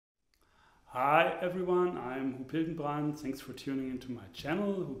Hi everyone, I'm Huub Hildenbrand. Thanks for tuning into my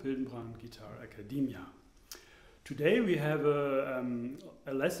channel, Huub Hildenbrand Guitar Academia. Today we have a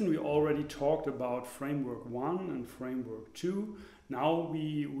lesson. We already talked about Framework 1 and Framework 2. Now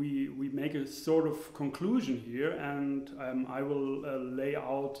we make a sort of conclusion here, and I will lay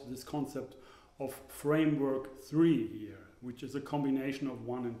out this concept of Framework 3 here, which is a combination of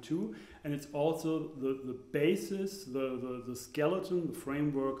 1 and 2, and it's also the basis, the skeleton, the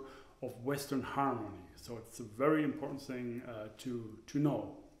framework of Western harmony. So it's a very important thing to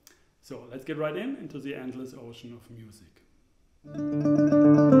know. So let's get right into the endless ocean of music.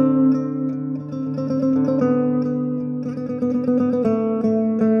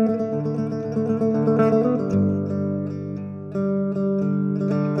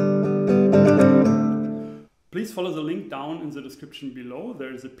 Please follow the link down in the description below.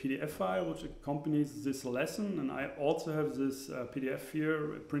 There is a PDF file which accompanies this lesson, and I also have this PDF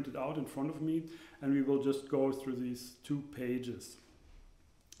here printed out in front of me, and we will just go through these 2 pages.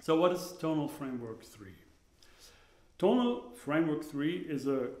 So what is Tonal Framework 3? Tonal Framework 3 is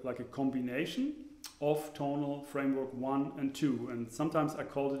like a combination of Tonal Framework 1 and 2, and sometimes I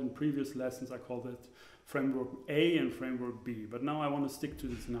called it in previous lessons, I called it Framework A and Framework B, but now I want to stick to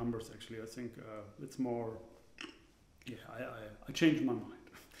these numbers actually. I think it's more... Yeah, I changed my mind.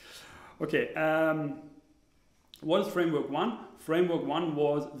 Okay, what is Framework 1? Framework 1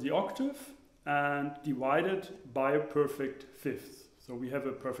 was the octave and divided by a perfect fifth. So we have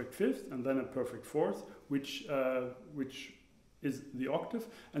a perfect fifth and then a perfect fourth, which is the octave.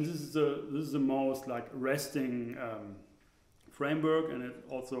 And this is the most like resting framework, and it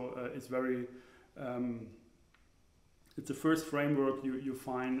also is very... it's the first framework you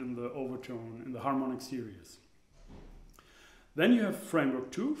find in the overtone, in the harmonic series. Then you have Framework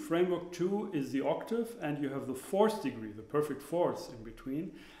 2. Framework 2 is the octave, and you have the fourth degree, the perfect fourths in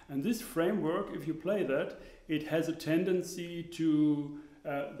between. And this framework, if you play that, it has a tendency to,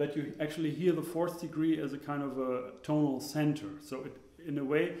 that you actually hear the fourth degree as a kind of a tonal center. So in a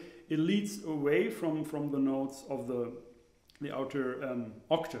way, it leads away from the notes of the outer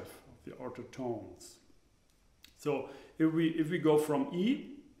octave, of the outer tones. So if we go from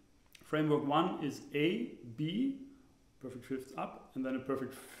E, Framework 1 is A, B, perfect fifth up, and then a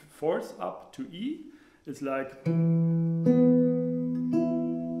perfect fourth up to E. It's like... And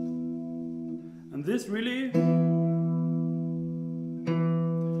this really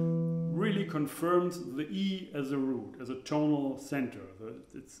confirms the E as a root, as a tonal center.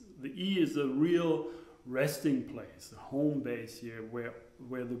 The E is a real resting place, the home base here, where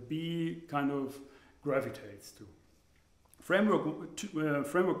the B kind of gravitates to. Framework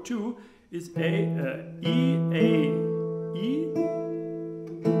 2 is E,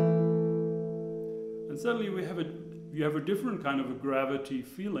 and suddenly you have a different kind of a gravity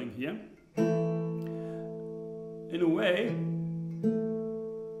feeling here. In a way,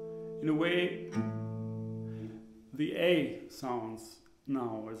 the A sounds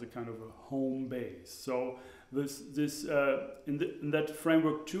now as a kind of a home base. So in that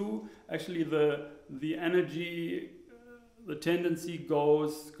Framework 2, actually the energy, the tendency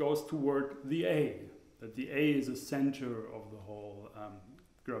goes toward the A. That the A is a center of the whole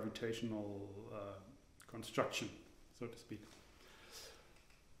gravitational construction, so to speak.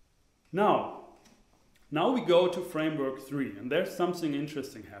 Now we go to Framework 3, and there's something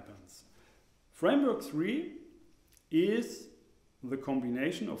interesting happens. Framework 3 is the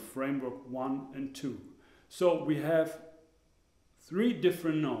combination of Framework 1 and 2. So we have 3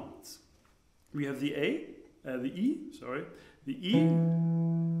 different notes. We have the E,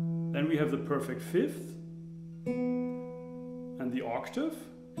 then we have the perfect fifth and the octave,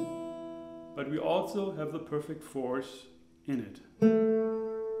 but we also have the perfect fourth in it.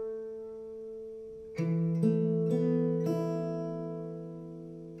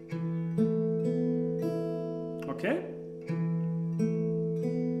 Okay?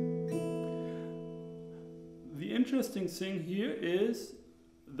 The interesting thing here is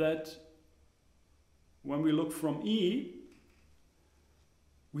that when we look from E,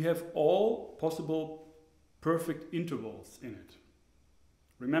 we have all possible perfect intervals in it.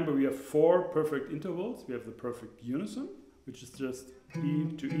 Remember, we have 4 perfect intervals. We have the perfect unison, which is just E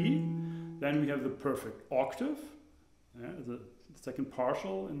to E. Then we have the perfect octave, the second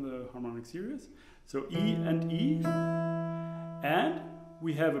partial in the harmonic series. So E and E. And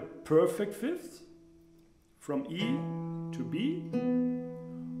we have a perfect fifth from E to B.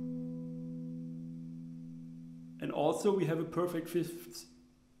 And also we have a perfect fifth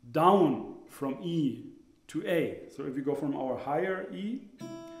down from E to A. So if we go from our higher E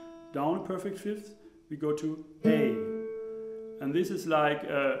down a perfect fifth, we go to A. And this is like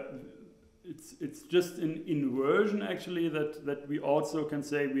it's just an inversion actually that we also can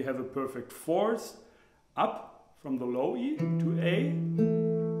say we have a perfect fourth up from the low E to A,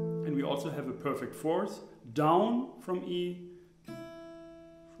 and we also have a perfect fourth down from E,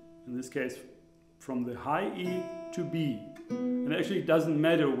 in this case from the high E to B. And actually it doesn't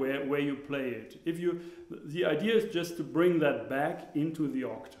matter where you play it. The idea is just to bring that back into the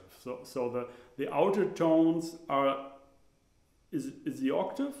octave. So the outer tones is the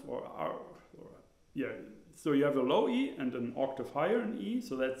octave, yeah. So you have a low E and an octave higher in E,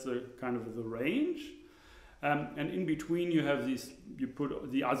 so that's a kind of the range. And in between you have you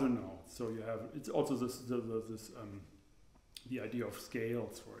put the other notes. So you have, it's also the idea of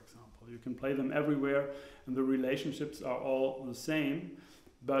scales, for example. You can play them everywhere and the relationships are all the same,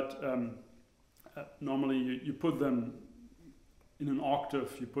 but normally you put them in an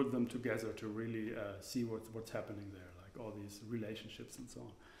octave, you put them together to really see what's happening there, like all these relationships and so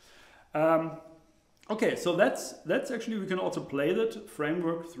on. Okay, so that's actually, we can also play that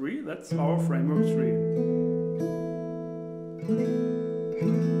framework 3. That's our framework 3.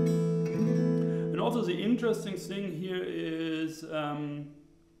 And also the interesting thing here is,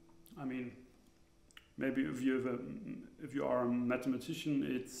 I mean, maybe if you are a mathematician,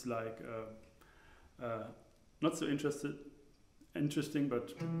 it's like not so interesting,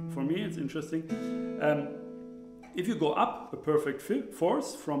 but for me it's interesting. If you go up a perfect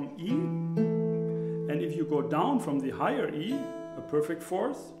fourth from E, and if you go down from the higher E, a perfect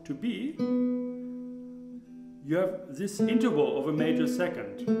fourth to B, you have this interval of a major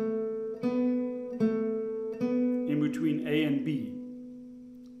second in between A and B.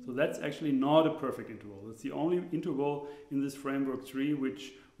 So that's actually not a perfect interval. It's the only interval in this framework 3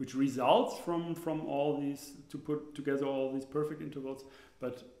 which results from all these, to put together all these perfect intervals,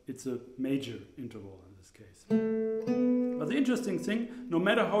 but it's a major interval in this case. But the interesting thing, no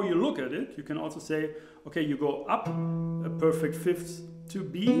matter how you look at it, you can also say, okay, you go up a perfect fifth to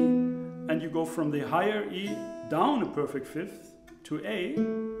B, and you go from the higher E down a perfect fifth to A.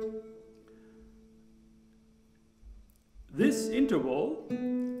 This interval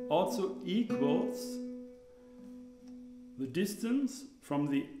also equals the distance from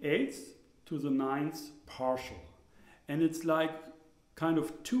the 8th to the 9th partial. And it's like kind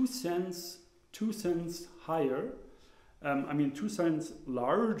of 2 cents higher. I mean 2 cents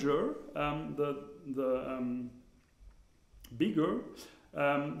larger, the bigger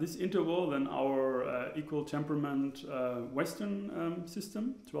this interval than our equal temperament Western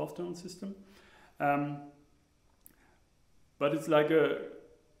system, 12-tone system. But it's like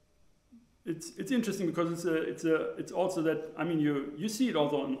it's interesting because it's also that, I mean, you see it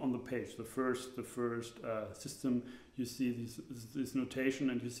also on the page, the first system. You see this notation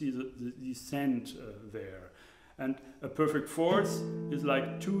and you see the cent there, and a perfect fourth is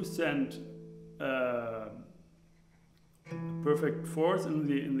like 2 cent. Perfect fourth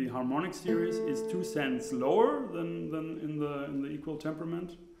in the harmonic series is 2 cents lower than in the equal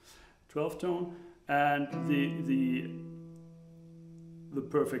temperament 12-tone, and the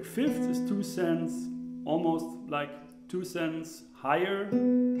perfect fifth is 2 cents, almost like 2 cents higher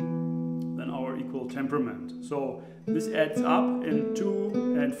than our equal temperament. So this adds up in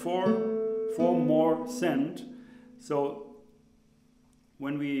 2 and 4 more cent. So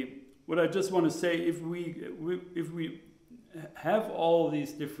what I just want to say, if we have all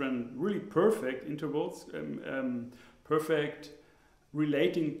these different really perfect intervals, perfect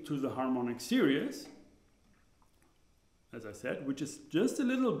relating to the harmonic series, as I said, which is just a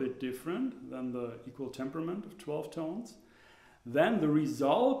little bit different than the equal temperament of 12 tones, then the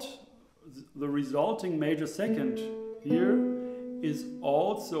resulting major second here is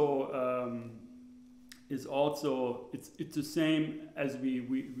also it's the same as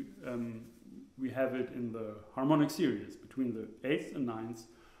we have it in the harmonic series between the 8th and 9th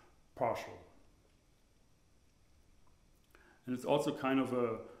partial. And it's also kind of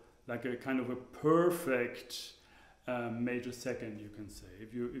a perfect major second, you can say.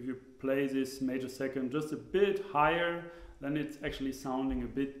 If you play this major second just a bit higher, then it's actually sounding a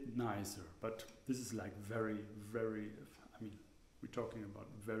bit nicer. But this is like very, very, I mean, we're talking about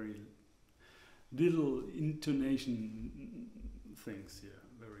very little intonation things here,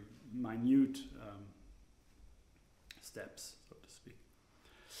 very minute steps, so to speak.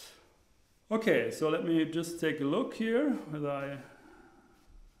 Okay, so let me just take a look here whether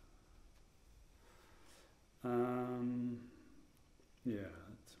yeah,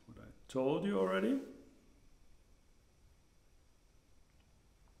 that's what I told you already.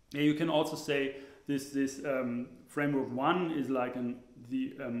 Yeah, you can also say this framework 1 is like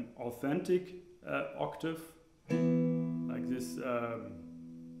the authentic octave, like this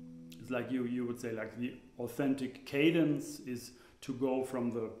is like you would say like the authentic cadence is to go from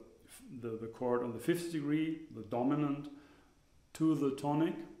the chord on the 5th degree, the dominant, to the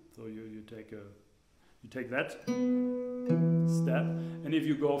tonic. So you take that step, and if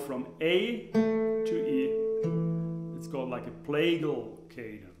you go from A to E, it's called like a plagal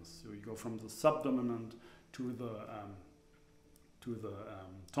cadence. So you go from the subdominant to the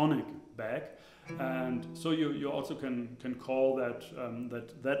tonic back, and so you also can call that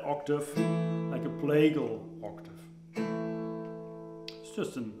that octave like a plagal octave. It's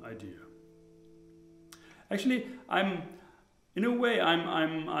just an idea. Actually, in a way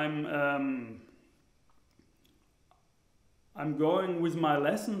I'm going with my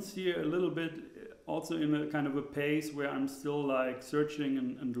lessons here a little bit also in a kind of a pace where I'm still like searching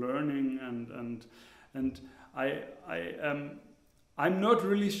and learning and I'm not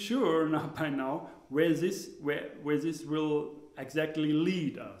really sure now by now where this will exactly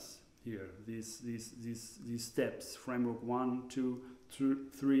lead us here, these steps, framework 1, 2,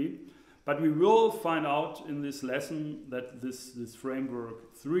 3. But we will find out in this lesson that this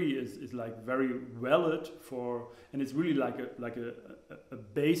framework 3 is like very valid for, and it's really like a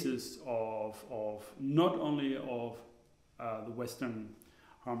basis of not only of the Western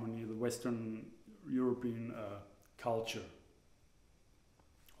harmony, the Western European culture.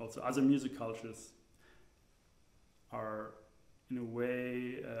 Also, other music cultures are in a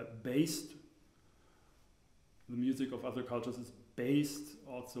way based. The music of other cultures is based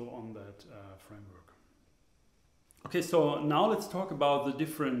also on that framework. Okay, so now let's talk about the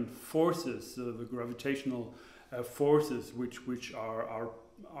different forces, the gravitational forces which are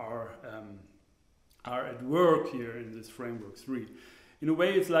at work here in this framework 3. In a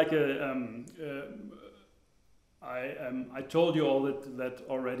way, it's like I told you all that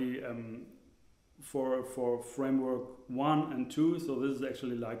already for framework 1 and 2. So this is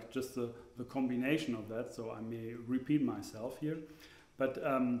actually like just the combination of that. So I may repeat myself here, but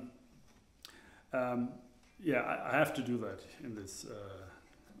yeah, I have to do that in this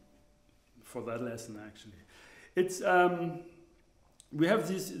for that lesson. Actually, it's we have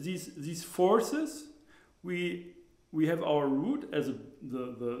these forces. We have our root as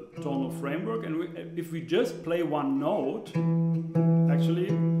the tonal framework, and if we just play one note,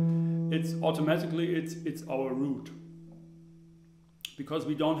 actually, it's automatically it's our root, because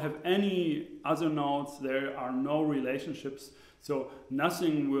we don't have any other notes. There are no relationships, so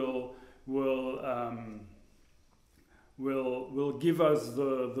nothing will give us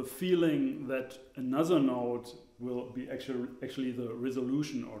the feeling that another note will be actually the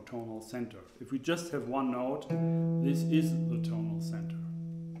resolution or tonal center. If we just have one note, this is the tonal center.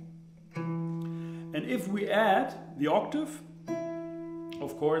 And if we add the octave,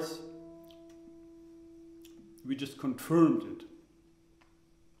 of course, we just confirmed it.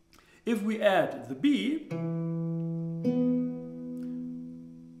 If we add the B,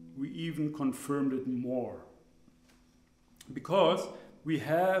 we even confirmed it more, because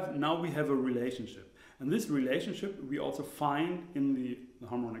now we have a relationship. And this relationship we also find in the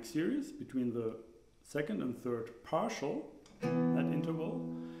harmonic series between the second and third partial, that interval,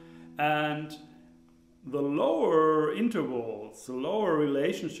 and the lower intervals, the lower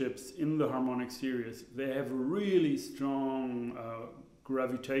relationships in the harmonic series, they have a really strong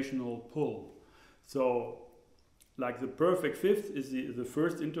gravitational pull. So like the perfect fifth is the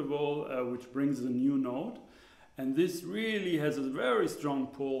first interval which brings a new note, and this really has a very strong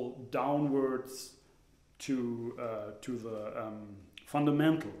pull downwards to the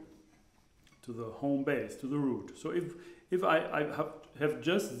fundamental, to the home base, to the root. So if I have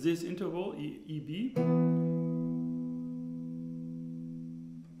just this interval, EB,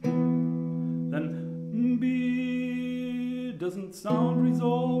 then B doesn't sound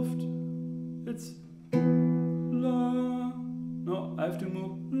resolved. It's La. No, I have to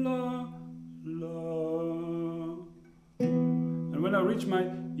move La, La. And when I reach my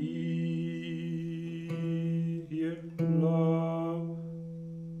E, La,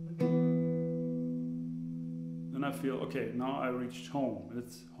 then I feel, okay, now I reached home.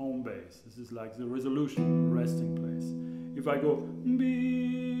 It's home base. This is like the resolution, resting place. If I go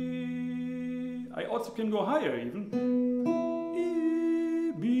B, I also can go higher even.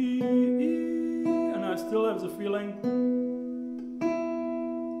 E, B, E, and I still have the feeling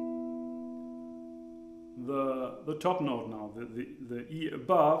the top note now, the E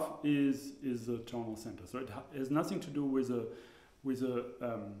above is the tonal center. So it has nothing to do with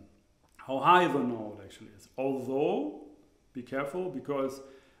how high the note actually is. Although, be careful, because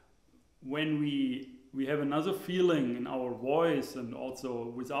when we have another feeling in our voice, and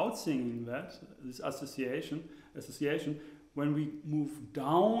also without singing that, this association, when we move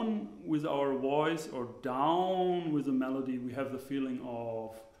down with our voice or down with the melody, we have the feeling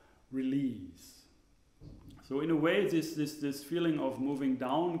of release. So in a way, this feeling of moving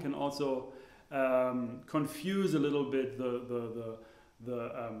down can also confuse a little bit the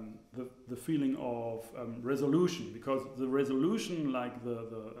feeling of resolution, because the resolution, like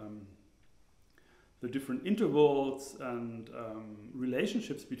the different intervals and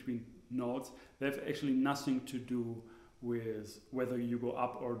relationships between notes, they have actually nothing to do with whether you go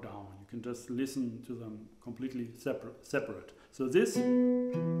up or down. You can just listen to them completely separate. So this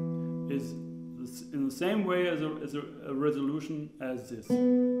is in the same way as a resolution as this.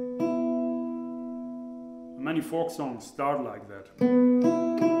 Many folk songs start like that.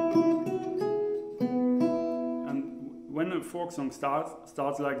 And when a folk song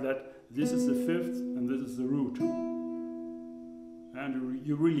starts like that, this is the fifth and this is the root. And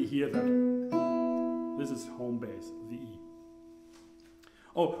you really hear that. This is home bass, the E.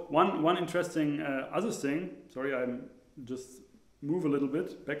 Oh, one interesting other thing, sorry, I'm just move a little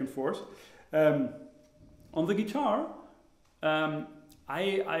bit back and forth. On the guitar,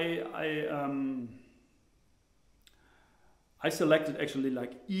 I selected actually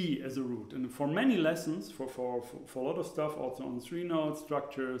like E as a root, and for many lessons, for a lot of stuff, also on 3-note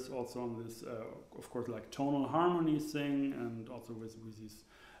structures, also on this, of course, like tonal harmony thing, and also with these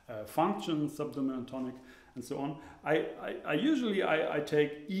functions, subdominant, tonic, and so on. I usually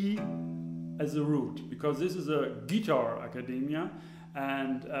take E as a root, because this is a guitar academia,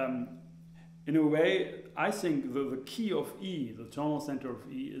 and in a way, I think the key of E, the tonal center of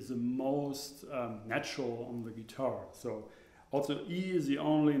E, is the most natural on the guitar. So also E is the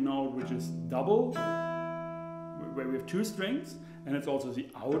only note which is double, where we have 2 strings, and it's also the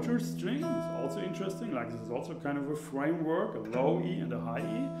outer string. It's also interesting, like this is also kind of a framework, a low E and a high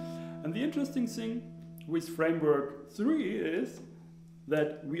E. And the interesting thing with framework 3 is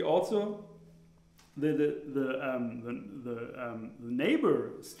that we also, the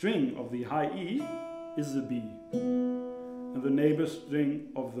neighbor string of the high E is the B, and the neighbor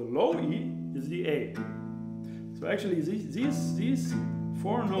string of the low E is the A. So actually these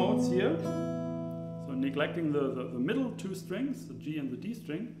 4 notes here, so neglecting the middle 2 strings, the G and the D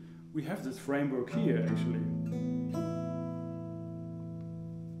string, we have this framework here actually.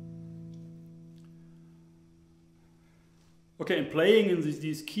 Okay, and playing in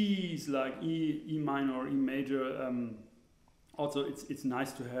these keys like E minor or E major, also it's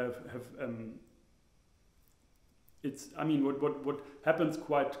nice to have I mean, what happens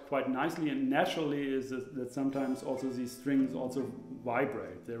quite nicely and naturally is that sometimes also these strings also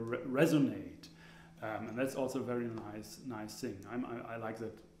vibrate, they resonate, and that's also a very nice thing. I like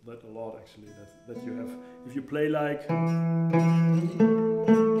that a lot actually. That you have, if you play like.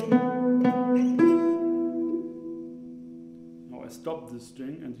 Now I stop this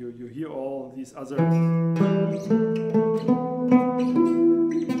string and you hear all these other.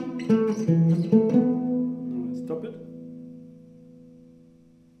 Stop it.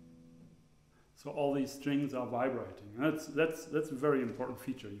 So all these strings are vibrating. That's a very important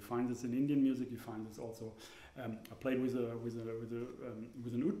feature. You find this in Indian music. You find this also. I played with an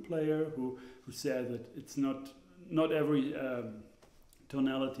oud player who said that it's not every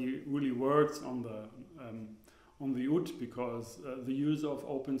tonality really works on the oud, because the use of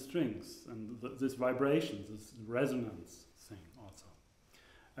open strings and this vibrations, this resonance thing also.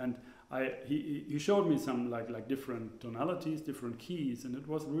 And he showed me some like different tonalities, different keys, and it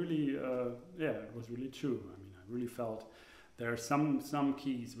was really it was really true. I mean, I really felt there are some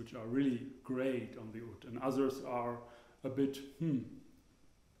keys which are really great on the oud, and others are a bit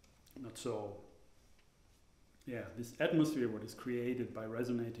not so. Yeah, this atmosphere what is created by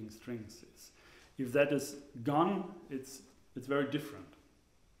resonating strings is, if that is gone, it's very different.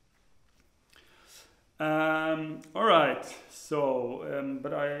 All right, so,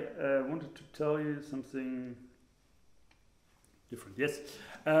 but I wanted to tell you something different. Yes,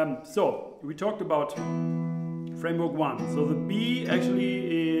 so we talked about framework 1. So the B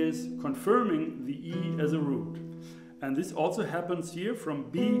actually is confirming the E as a root. And this also happens here from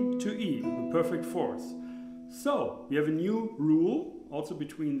B to E, the perfect fourth. So we have a new rule also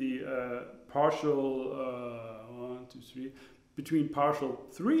between the partial, between partial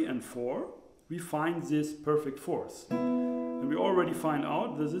 3 and 4. We find this perfect fourth. And we already find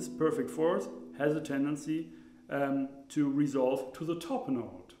out that this perfect fourth has a tendency to resolve to the top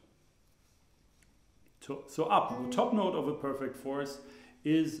note. So up, the top note of a perfect fourth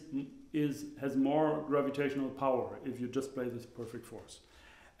has more gravitational power if you just play this perfect fourth.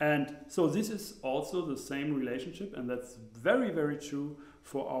 And so this is also the same relationship, and that's very, very true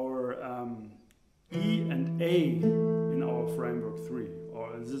for our E and A in our our framework 3,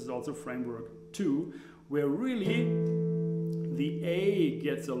 or this is also framework 2, where really the A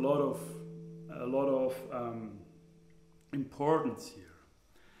gets a lot of importance here.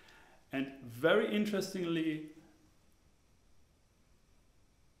 And very interestingly,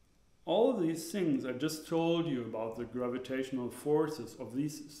 all these things I just told you about the gravitational forces of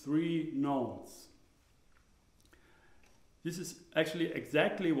these 3 notes, this is actually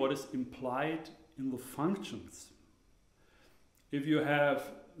exactly what is implied in the functions. If you have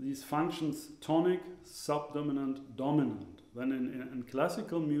these functions tonic, subdominant, dominant, then in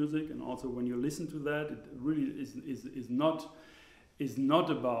classical music, and also when you listen to that, it really is not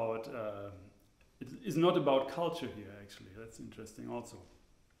about culture here. Actually, that's interesting also.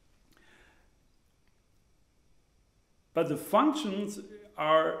 But the functions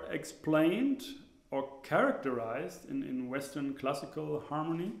are explained or characterized in Western classical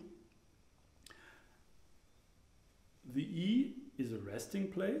harmony. The E is a resting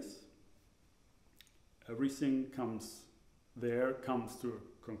place. Everything comes to a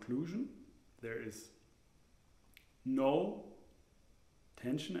conclusion. There is no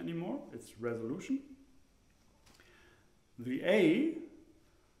tension anymore. It's resolution. The A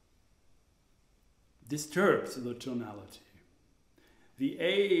disturbs the tonality. The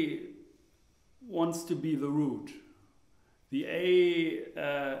A wants to be the root. The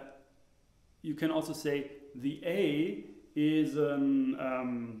A, you can also say, the A is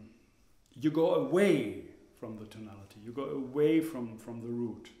you go away from the tonality. You go away from the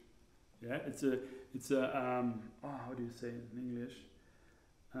root. Yeah, it's a how do you say it in English?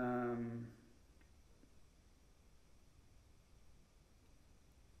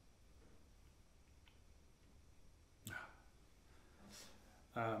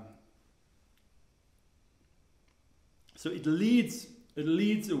 So it leads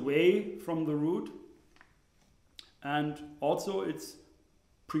away from the root, and also it's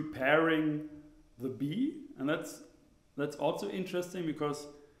preparing the B, and that's also interesting because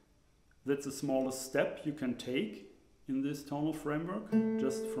that's the smallest step you can take in this tonal framework,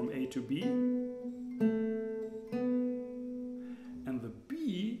 just from A to B. And the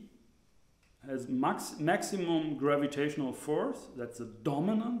B has maximum gravitational force. That's the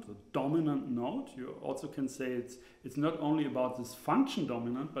dominant note. You also can say it's not only about this function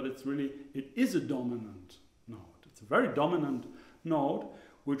dominant, but it is a dominant note. It's a very dominant note,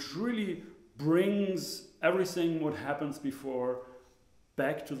 which really brings everything what happens before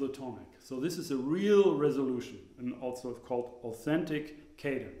back to the tonic. So this is a real resolution, and also called authentic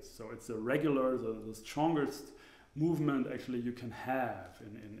cadence. So it's a regular, the strongest movement actually you can have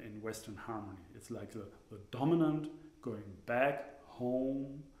in Western harmony. It's like the dominant going back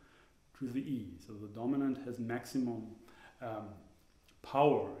home to the E. So the dominant has maximum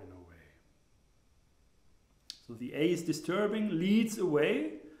power in a way. So the A is disturbing, leads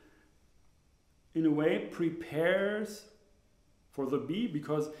away, in a way prepares for the B,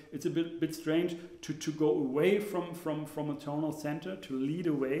 because it's a bit strange to go away from a tonal center, to lead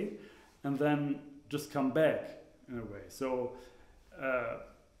away, and then just come back in a way. So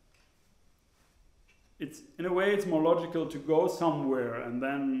in a way it's more logical to go somewhere and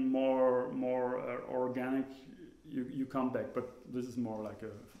then more organic you come back. But this is more like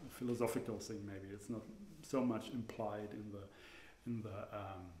a philosophical thing. Maybe it's not so much implied in the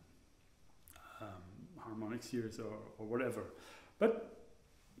harmonic series or whatever. But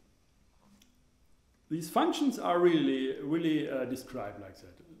these functions are really described like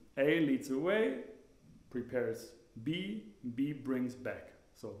that. A leads away, prepares B, B brings back.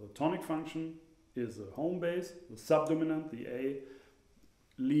 So the tonic function is the home base, the subdominant, the A,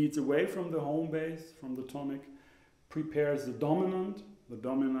 leads away from the home base, from the tonic, prepares the dominant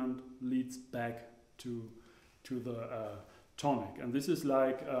leads back to the tonic. And this is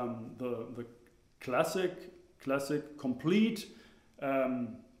like the classic complete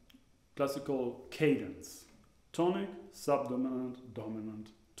classical cadence. Tonic, subdominant,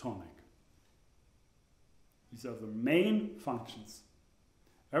 dominant, tonic. These are the main functions.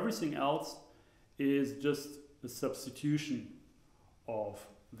 Everything else is just a substitution of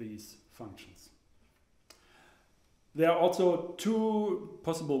these functions. There are also two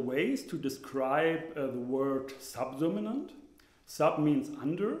possible ways to describe the word subdominant. Sub means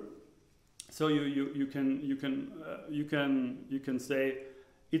under. So you can say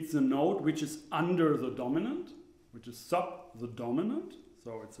it's a note which is under the dominant, which is sub the dominant.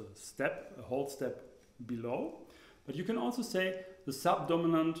 So it's a whole step below. But you can also say the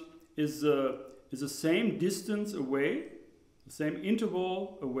subdominant is the same distance away, the same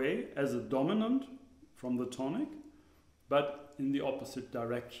interval away as a dominant from the tonic, but in the opposite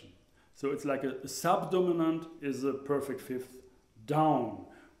direction. So it's like a subdominant is a perfect fifth down,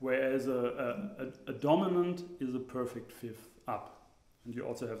 whereas a dominant is a perfect fifth up. And you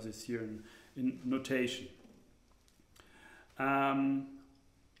also have this here in notation.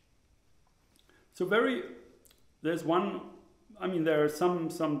 So there's one, I mean, there are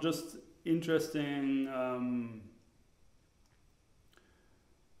some just interesting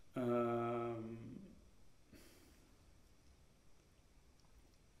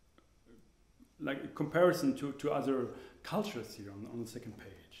like a comparison to other cultures here on the second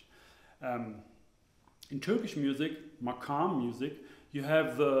page. In Turkish music, makam music, you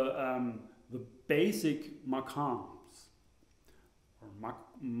have the basic makams, or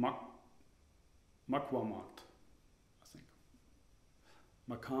makwamat, I think.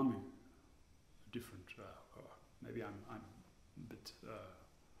 Makami, different. Maybe I'm a bit.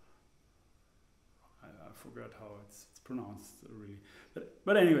 I forgot how it's pronounced really,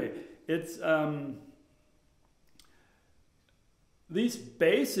 but anyway, it's these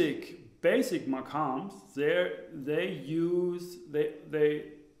basic makams.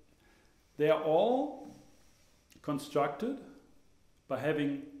 They are all constructed by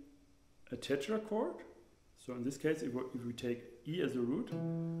having a tetrachord. So in this case, if we take E as a root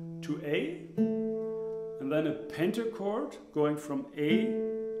to A, and then a pentachord going from A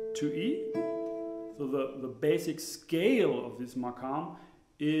to E. So the basic scale of this makam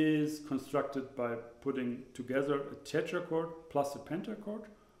is constructed by putting together a tetrachord plus a pentachord,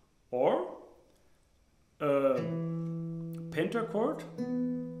 or a pentachord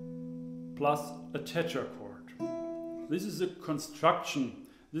plus a tetrachord. This is a construction.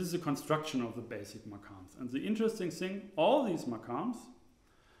 This is a construction of the basic makams. And the interesting thing, all these makams,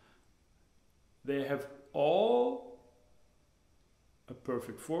 they have all a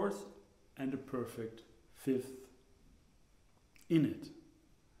perfect fourth and a perfect fifth in it.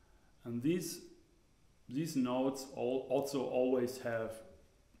 And these notes also always have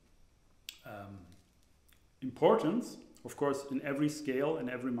importance. Of course, in every scale, in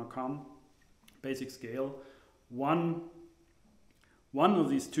every makam, basic scale, one of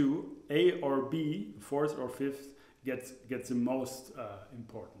these two, A or B, fourth or fifth, gets the most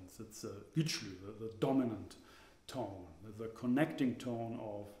importance. It's güçlü, the dominant tone, the connecting tone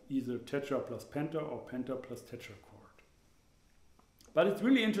of either tetra plus penta or penta plus tetrachord. But it's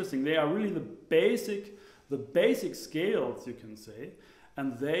really interesting. They are really the basic scales, you can say,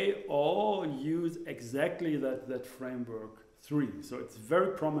 and they all use exactly that framework 3. So it's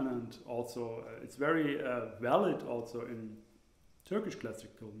very prominent also. It's very valid also in Turkish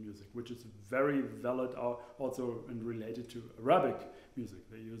classical music, which is very valid also and related to Arabic music.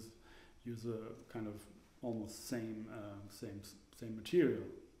 They use a kind of almost same material.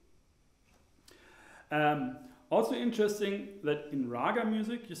 Also interesting that in raga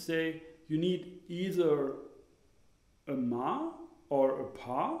music you say you need either a ma or a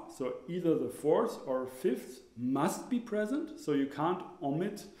pa, so either the fourth or fifth must be present, so you can't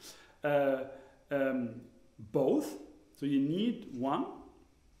omit both. So you need one.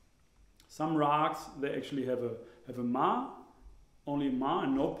 Some rags, they actually have a ma, only ma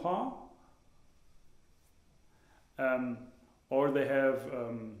and no pa. Or they have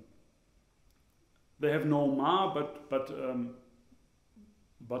no ma but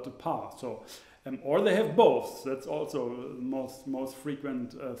a pa. So or they have both. That's also the most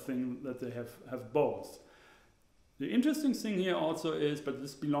frequent thing, that they have both. The interesting thing here also is, but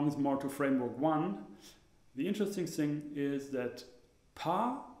this belongs more to framework 1. The interesting thing is that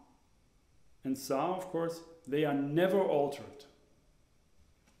pa and sa, of course, they are never altered.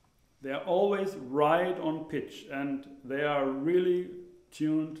 They are always right on pitch, and they are really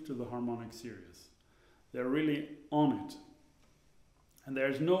tuned to the harmonic series. They're really on it. And there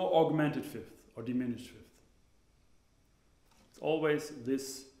is no augmented fifth or diminished fifth. It's always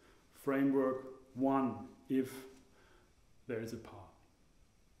this framework 1 if there is a pa.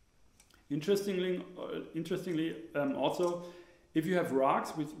 Interestingly, also, if you have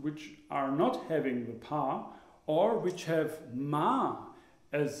rags which are not having the pa, or which have ma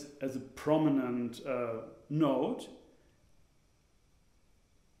as a prominent note,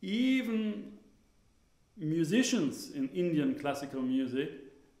 even musicians in Indian classical music,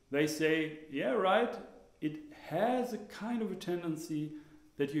 they say, yeah, right, it has a kind of a tendency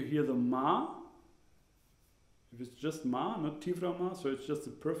that you hear the ma. If it's just ma, not tivra ma, so it's just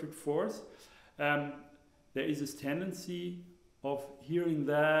a perfect fourth, there is this tendency of hearing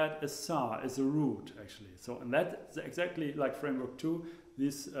that as sa, as a root, actually. So, and that's exactly like framework 2,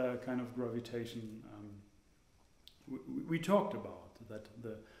 this kind of gravitation we talked about, that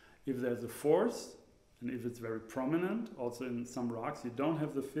if there's a fourth And if it's very prominent, also in some rags, you don't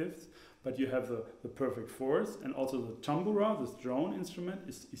have the fifth, but you have the perfect fourth, and also the tambura, this drone instrument,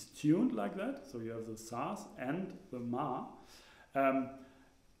 is tuned like that. So you have the sas and the ma.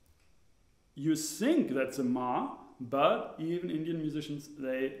 You think that's a ma, but even Indian musicians,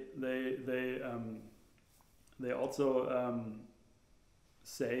 they also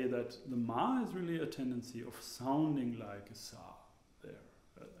say that the ma is really a tendency of sounding like a sa there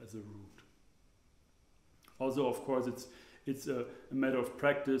as a root. Also, of course, it's a matter of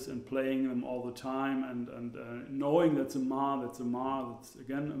practice and playing them all the time and knowing that's a ma, that's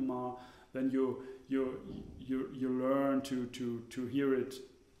again a ma. Then you learn to hear it.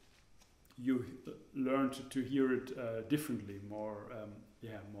 You learn to hear it differently, more.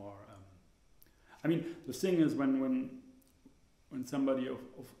 I mean, the thing is when somebody of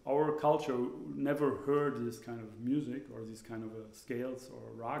our culture never heard this kind of music or these kind of scales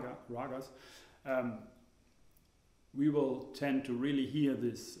or ragas, we will tend to really hear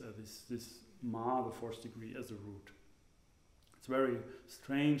this ma, the fourth degree, as a root. It's very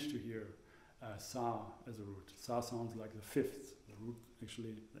strange to hear sa as a root. Sa sounds like the fifth. The root,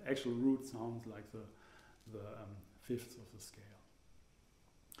 actually, the actual root sounds like the fifth of the scale.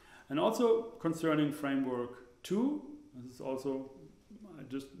 And also concerning framework 2, this is also,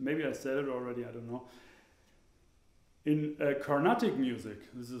 maybe I said it already, I don't know. In Carnatic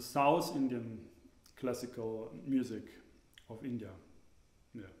music, this is South Indian classical music of India.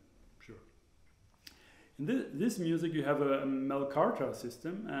 Yeah, sure. In this music you have a Melkarta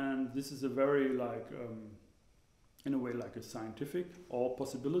system, and this is a very in a way like a scientific, all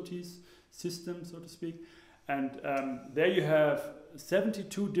possibilities system, so to speak. And there you have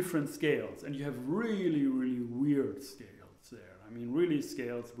 72 different scales, and you have really, really weird scales there. I mean, really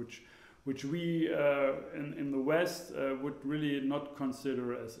scales which we in the West would really not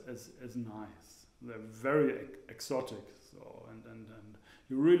consider as nice. They're very exotic, so and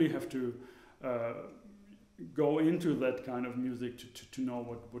you really have to go into that kind of music to know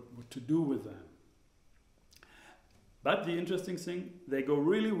what to do with them. But the interesting thing, they go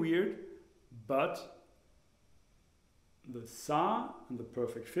really weird, but the sa and the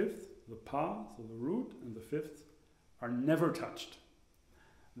perfect fifth, the pa, so the root, and the fifth are never touched.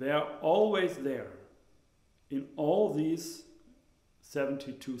 They are always there in all these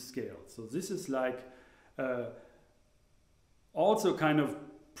 72 scales. So this is like also kind of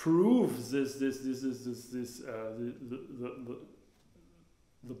proves the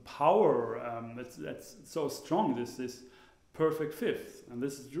power that's so strong. This perfect fifth, and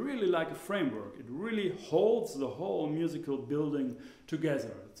this is really like a framework. It really holds the whole musical building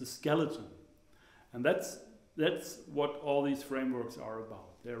together. It's a skeleton, and that's what all these frameworks are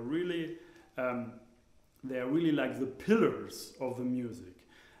about. They're really like the pillars of the music.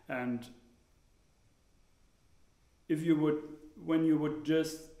 And if you would, when you would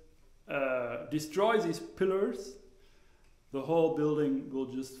just destroy these pillars, the whole building will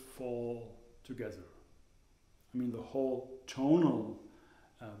just fall together. I mean, the whole tonal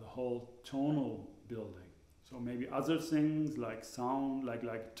building. So maybe other things like sound, like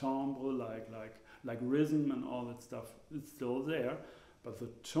timbre, like rhythm and all that stuff, it's still there. But the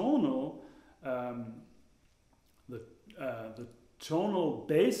tonal, the tonal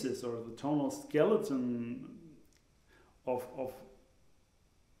basis or the tonal skeleton of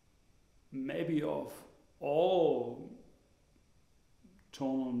maybe of all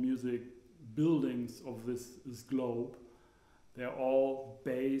tonal music buildings of this globe, they're all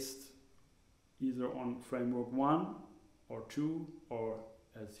based either on framework 1 or 2, or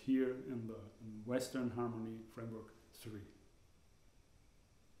as here in the Western harmony, framework 3.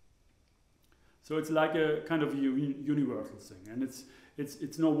 So it's like a kind of universal thing, and it's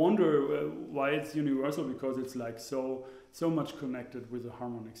no wonder why it's universal, because it's like so much connected with the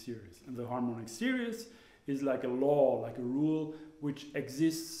harmonic series, and the harmonic series is like a law, like a rule, which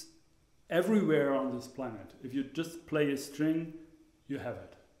exists everywhere on this planet. If you just play a string, you have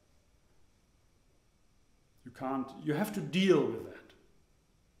it. You have to deal with that.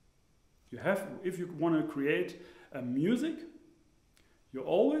 If you want to create a music, you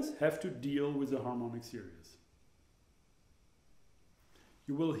always have to deal with the harmonic series.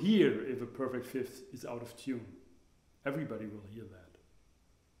 You will hear if a perfect fifth is out of tune. Everybody will hear that.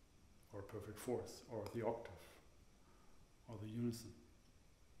 Or a perfect fourth, or the octave, or the unison.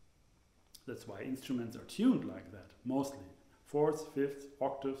 That's why instruments are tuned like that, mostly. Fourth, fifth,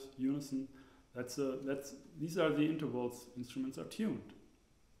 octaves, unison. These are the intervals instruments are tuned.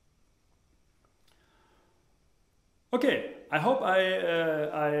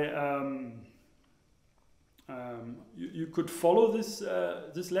 you could follow this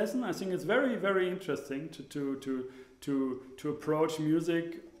lesson. I think it's very, very interesting to approach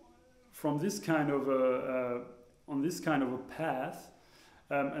music from this kind of on this kind of a path,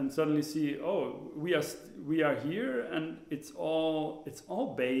 and suddenly see, oh, we are here, and it's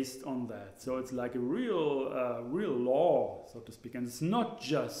all based on that. So it's like a real law, so to speak, and it's not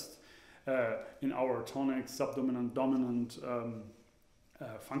just in our tonic, subdominant, dominant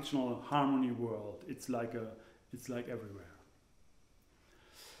functional harmony world. It's like everywhere.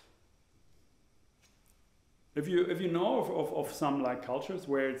 If you know of some like cultures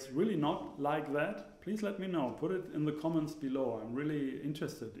where it's really not like that, please let me know. Put it in the comments below. I'm really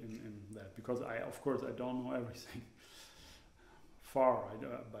interested in that, because of course I don't know everything.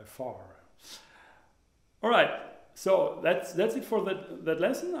 By far. All right. So that's it for that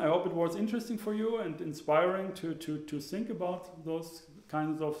lesson. I hope it was interesting for you and inspiring to think about those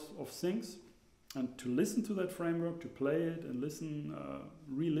kinds of things, and to listen to that framework, to play it and listen,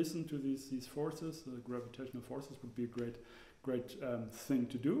 re-listen to these forces. The gravitational forces would be a great thing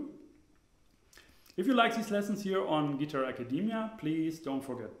to do. If you like these lessons here on Guitar Academia, please don't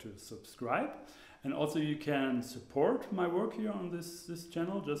forget to subscribe. And also you can support my work here on this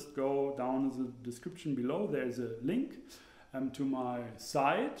channel. Just go down in the description below. There's a link to my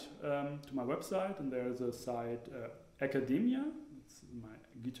site, to my website, and there's a site, Academia. It's my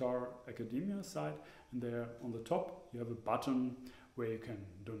Guitar Academia site, and there on the top you have a button where you can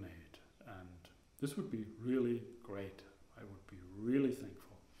donate, and this would be really great. I would be really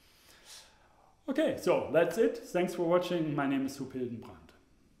thankful. Okay, so that's it. Thanks for watching. My name is Huub Hildenbrand.